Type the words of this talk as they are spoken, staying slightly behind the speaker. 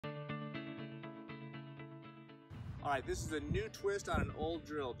Alright, this is a new twist on an old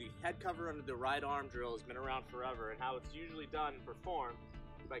drill. The head cover under the right arm drill has been around forever, and how it's usually done and performed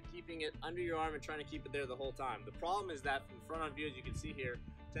is by keeping it under your arm and trying to keep it there the whole time. The problem is that from front on view, as you can see here,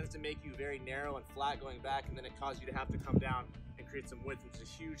 tends to make you very narrow and flat going back, and then it causes you to have to come down and create some width, which is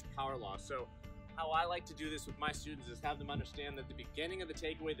a huge power loss. So how I like to do this with my students is have them understand that at the beginning of the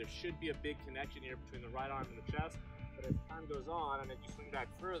takeaway, there should be a big connection here between the right arm and the chest, but as time goes on, and as you swing back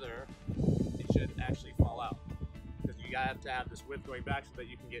further, it should actually fall out. Because you have to have this width going back so that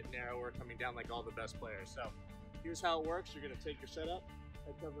you can get narrower coming down like all the best players. So here's how it works. You're going to take your setup,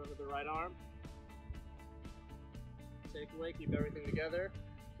 head cover under the right arm, take away, keep everything together,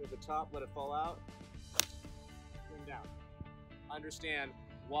 to the top, let it fall out, swing down. Understand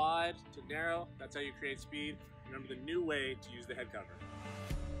wide to narrow, that's how you create speed. Remember the new way to use the head cover.